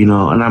free, you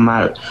know, and I'm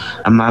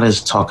not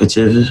as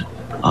talkative.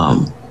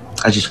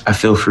 I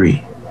feel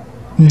free.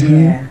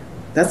 Yeah,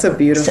 that's a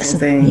beautiful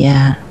thing.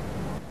 Yeah.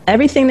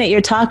 Everything that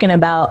you're talking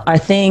about are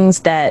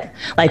things that,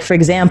 like, for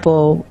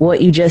example,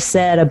 what you just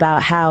said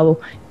about how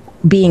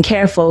being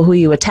careful who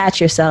you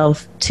attach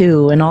yourself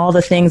to and all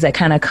the things that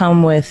kind of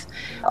come with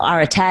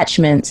our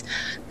attachments.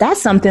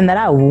 That's something that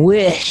I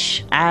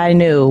wish I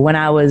knew when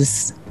I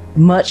was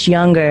much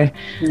younger,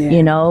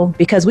 you know,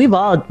 because we've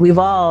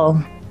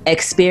all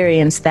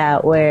experienced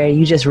that, where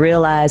you just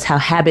realize how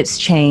habits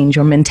change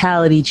or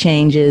mentality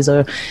changes,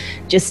 or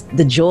just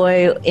the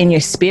joy in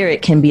your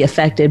spirit can be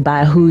affected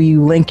by who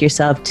you link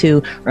yourself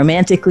to,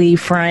 romantically,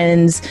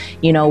 friends,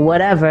 you know,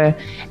 whatever.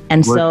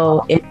 And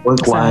so it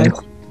work-wise.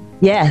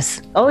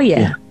 Yes. Oh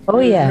yeah. Oh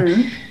yeah.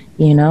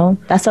 You know,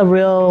 that's a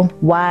real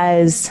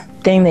wise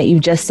thing that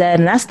you've just said.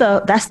 And that's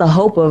the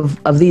hope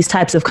of these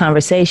types of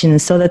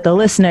conversations, so that the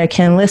listener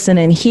can listen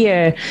and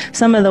hear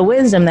some of the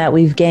wisdom that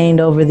we've gained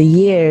over the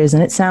years.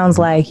 And it sounds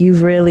like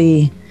you've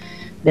really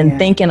been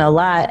thinking a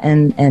lot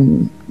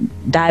and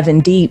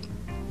diving deep,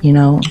 you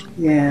know?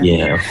 Yeah.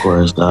 Yeah, of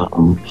course.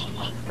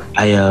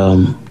 I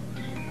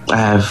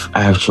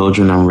have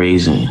children I'm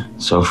raising.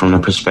 So from the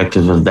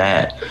perspective of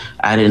that,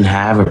 I didn't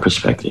have a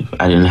perspective.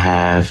 I didn't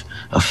have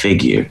a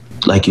figure.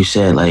 Like you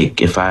said,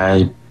 like if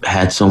I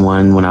had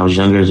someone when I was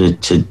younger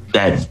to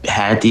that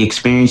had the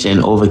experience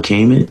and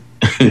overcame it,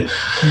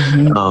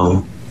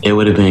 it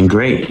would have been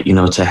great, you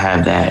know, to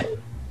have that.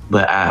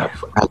 But I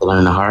had to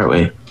learn the hard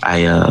way.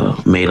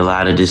 I made a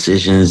lot of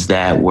decisions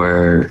that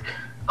were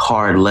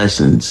hard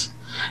lessons.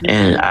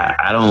 And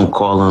I don't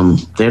call them,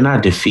 they're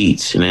not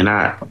defeats, and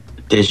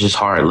there's just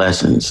hard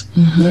lessons.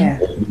 Yeah.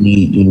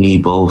 You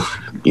need both,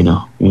 you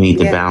know, you need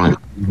the balance.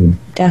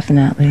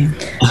 Definitely.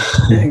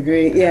 I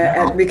agree.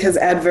 Yeah, because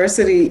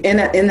adversity, in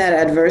that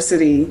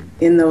adversity,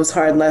 in those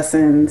hard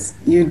lessons,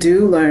 you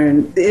do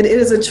learn. It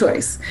is a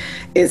choice.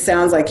 It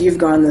sounds like you've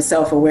gone the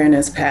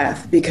self-awareness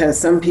path, because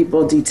some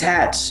people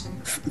detach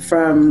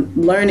from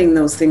learning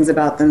those things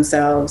about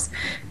themselves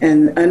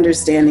and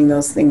understanding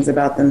those things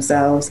about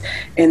themselves,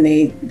 and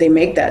they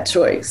make that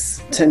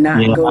choice to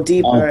not go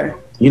deeper.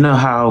 You know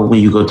how when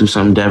you go through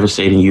something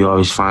devastating,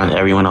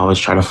 everyone always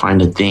try to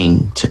find a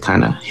thing to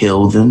kind of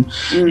heal them.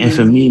 And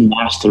for me,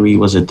 mastery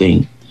was a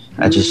thing.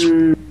 I just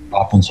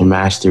happened to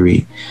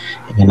mastery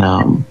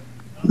and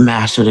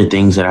master the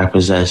things that I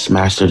possess,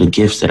 master the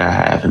gifts that I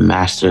have, and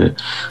master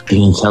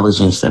the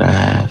intelligence that I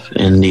have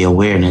and the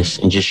awareness,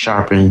 and just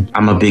sharpen.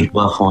 I'm a big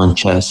buff on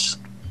chess.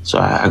 So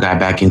I got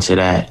back into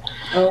that.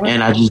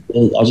 And I just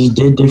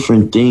did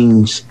different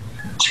things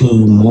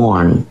to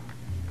mourn,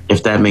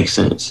 if that makes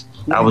sense.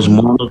 I was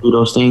mourning through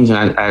those things, and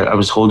I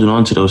was holding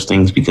on to those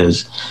things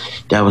because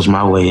that was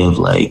my way of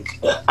like,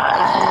 you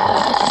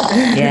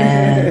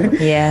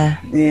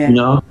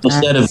know,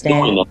 instead of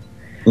doing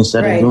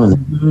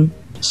that.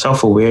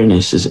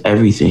 Self-awareness is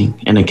everything,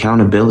 and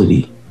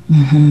accountability.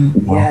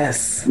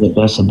 Yes. The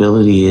best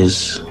ability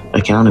is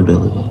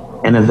accountability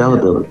and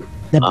availability.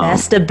 The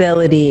best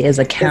ability is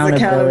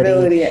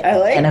accountability. I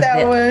like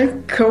that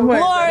one. Come on,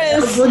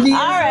 Morris. All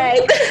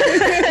right.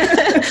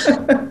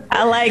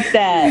 I like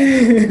that.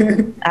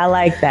 I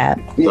like that.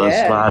 So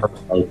it's a lot of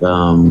like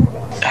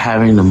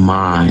having the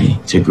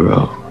mind to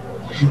grow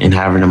and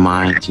having the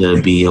mind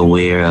to be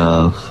aware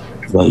of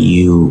what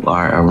you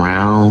are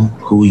around,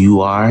 who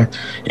you are.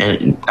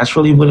 And that's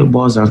really what it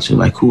boils down to.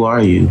 Like, who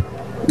are you?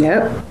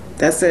 Yep.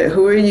 That's it.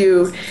 Who are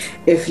you?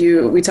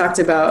 We talked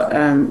about,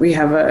 we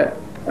have a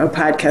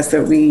podcast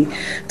that we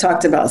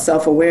talked about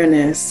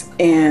self-awareness,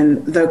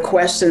 and the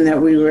question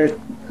that we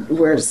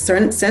were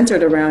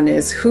centered around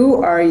is,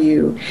 who are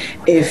you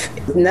if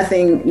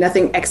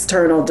nothing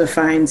external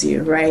defines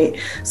you, right?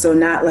 So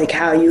not like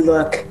how you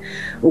look,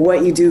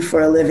 what you do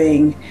for a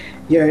living,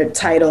 your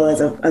title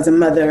as a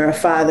mother, a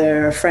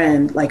father, a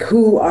friend, like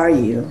who are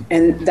you?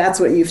 And that's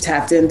what you've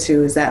tapped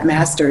into, is that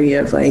mastery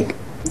of like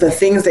the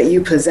things that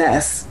you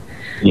possess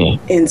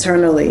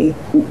internally,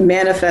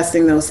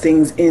 manifesting those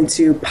things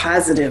into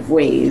positive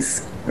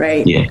ways,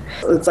 right? Yeah.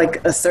 It's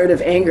like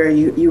assertive anger.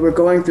 You were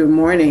going through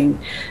mourning,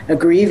 a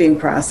grieving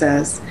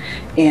process,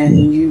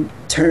 and you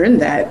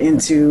turned that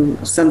into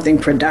something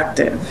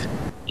productive.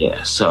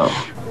 Yeah. So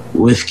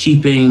with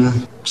keeping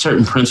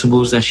certain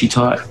principles that she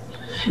taught,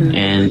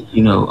 and,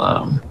 you know,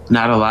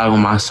 not allowing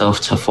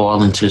myself to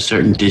fall into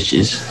certain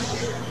ditches,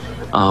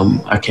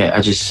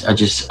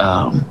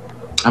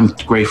 I'm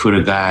grateful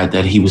to God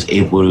that he was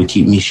able to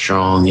keep me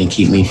strong and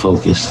keep me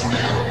focused.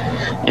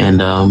 And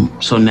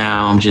so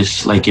now I'm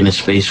just like in a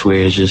space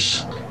where it's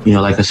just, you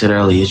know, like I said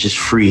earlier, it's just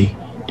free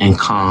and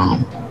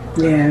calm.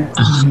 Yeah.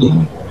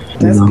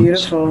 That's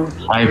beautiful.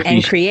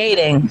 And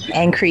creating.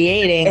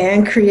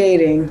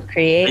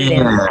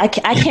 Yeah. I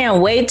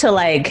can't wait to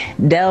like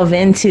delve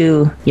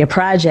into your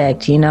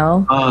project, you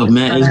know? Oh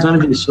man, it's going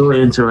to be so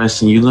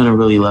interesting. You're going to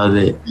really love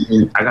it.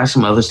 And I got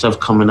some other stuff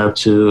coming up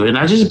too. And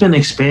I just been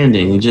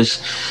expanding,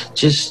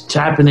 just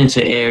tapping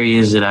into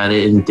areas that I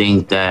didn't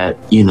think that,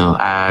 you know,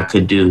 I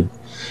could do.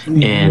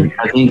 And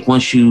I think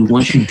once you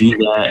do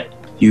that,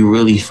 you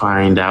really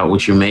find out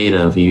what you're made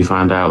of. And you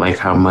find out like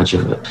how much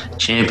of a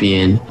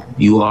champion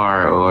you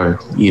are, or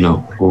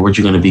or what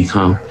you're going to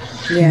become.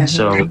 Yeah.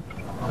 So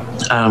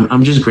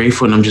I'm just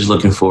grateful, and I'm just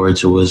looking forward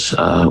to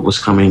what's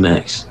coming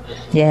next.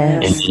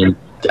 Yes. And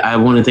I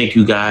want to thank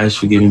you guys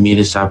for giving me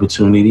this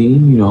opportunity,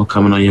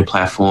 coming on your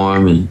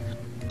platform and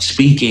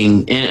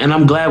speaking. And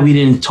I'm glad we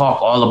didn't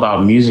talk all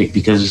about music,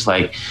 because it's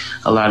like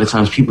a lot of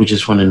times people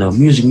just want to know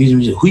music.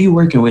 Who you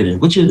working with?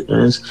 And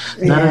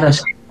none of that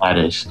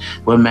matters.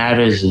 What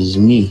matters is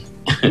me.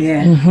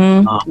 Yeah.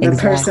 The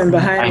person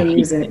behind the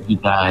music. You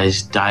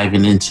guys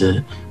diving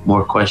into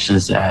more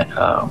questions that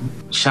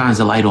shines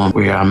a light on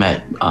where I'm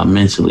at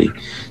mentally.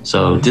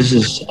 So this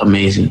is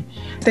amazing.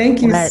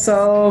 Thank you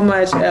so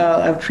much,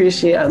 Elle. I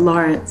appreciate it,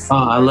 Lawrence. Oh,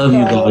 I love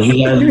you guys.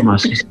 You guys are my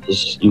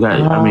sisters. You guys,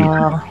 you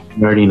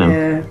already know.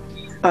 Yeah.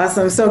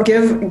 Awesome. So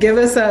give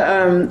us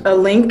a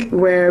link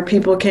where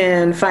people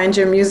can find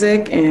your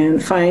music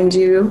and find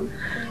you.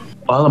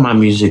 All of my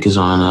music is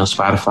on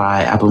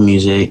Spotify, Apple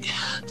Music.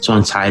 It's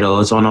on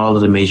Tidal. It's on all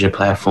of the major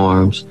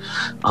platforms.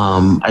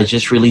 I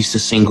just released a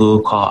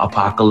single called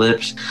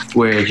Apocalypse,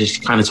 where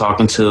just kind of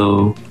talking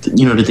to,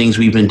 the things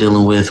we've been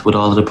dealing with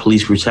all of the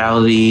police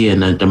brutality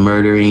and the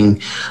murdering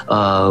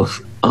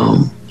of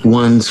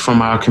ones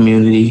from our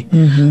community.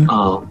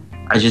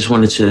 I just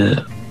wanted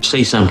to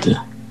say something.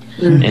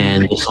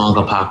 And the song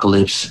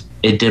Apocalypse,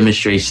 it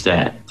demonstrates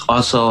that.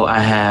 Also, I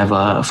have,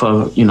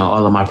 for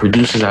all of my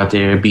producers out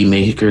there, beat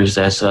makers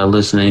that's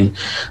listening,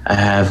 I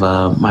have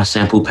my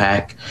sample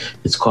pack.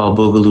 It's called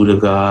Boogaloo to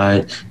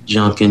God,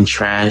 Junk and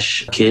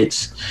Trash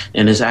Kits.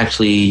 And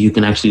you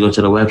can actually go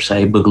to the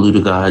website, Boogaloo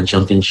to God,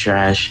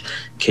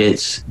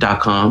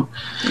 junkandtrashkits.com.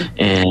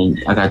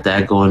 And I got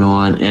that going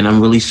on. And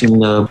I'm releasing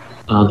the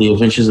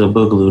Adventures of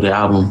Boogaloo, the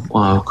album,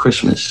 on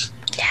Christmas.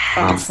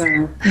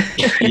 Awesome.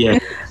 Yeah.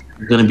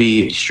 It's going to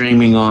be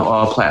streaming on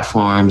all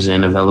platforms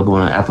and available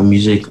on Apple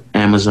Music,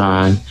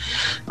 Amazon,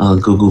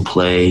 Google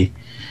Play.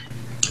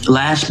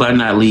 Last but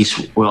not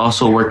least, we're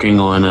also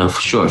working on a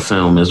short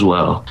film as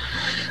well.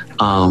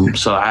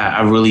 So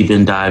I've really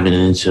been diving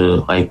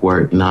into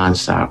work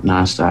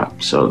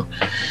nonstop. So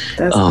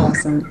that's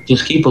awesome.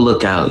 Just keep a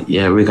lookout.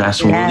 Yeah, we got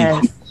some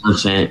really cool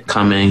content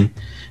coming.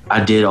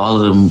 I did all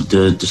of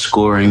the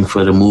scoring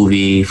for the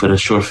movie, for the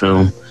short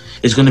film.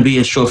 It's going to be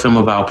a short film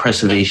about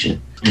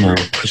preservation,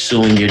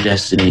 pursuing your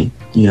destiny,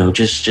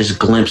 just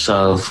glimpse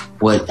of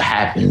what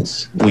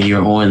happens when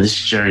you're on this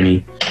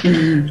journey.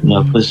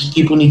 Because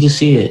people need to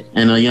see it,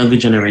 and a younger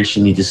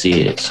generation need to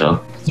see it. So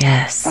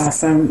yes.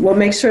 Awesome. We'll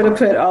make sure to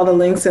put all the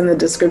links in the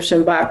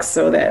description box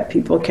so that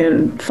people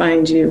can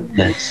find you.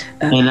 Yes.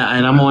 And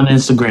I'm on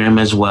Instagram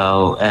as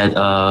well at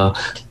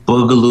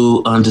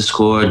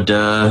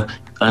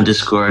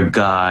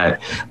Boogaloo_the_God.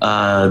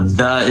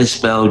 The is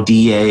spelled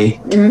DA.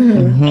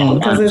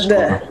 Because it's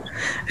the.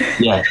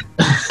 Yeah.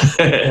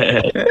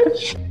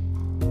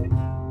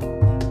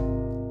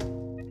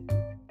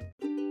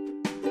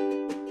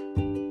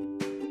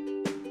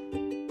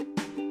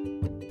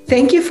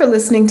 Thank you for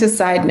listening to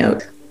Side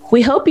Note.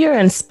 We hope you're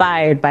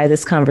inspired by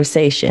this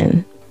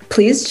conversation.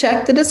 Please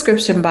check the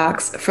description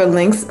box for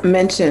links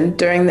mentioned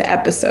during the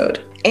episode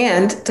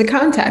and to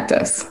contact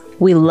us.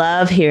 We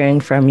love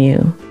hearing from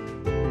you.